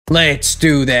Let's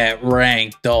do that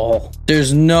rank, though.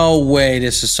 There's no way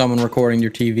this is someone recording their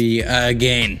TV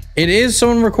again. It is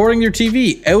someone recording their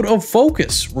TV. Out of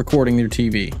focus recording their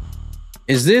TV.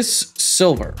 Is this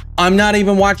silver? I'm not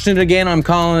even watching it again. I'm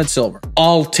calling it silver.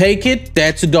 I'll take it.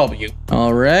 That's a W.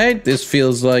 All right. This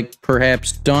feels like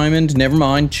perhaps diamond. Never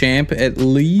mind. Champ at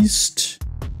least.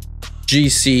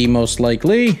 GC most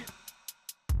likely.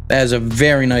 That is a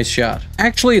very nice shot.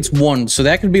 Actually, it's 1, so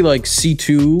that could be like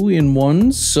C2 in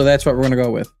 1s, so that's what we're gonna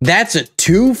go with. That's a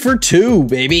 2 for 2,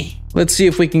 baby. Let's see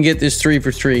if we can get this 3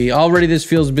 for 3. Already this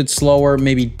feels a bit slower,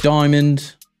 maybe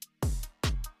diamond.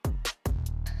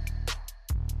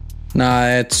 Nah,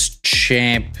 it's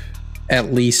champ,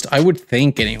 at least, I would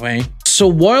think anyway. So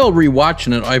while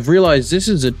rewatching it, I've realized this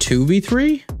is a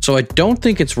 2v3, so I don't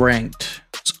think it's ranked.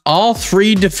 All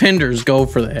 3 defenders go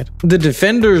for that. The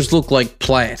defenders look like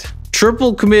plat.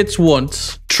 Triple commits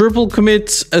once, triple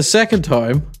commits a second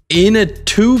time in a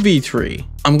 2v3.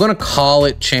 I'm gonna call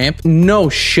it champ. No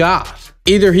shot.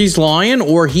 Either he's lying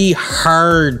or he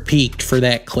hard peaked for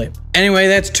that clip. Anyway,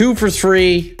 that's 2 for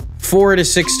 3, 4 out of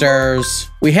 6 stars.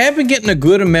 We have been getting a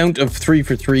good amount of 3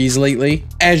 for 3s lately,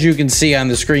 as you can see on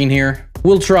the screen here.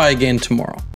 We'll try again tomorrow.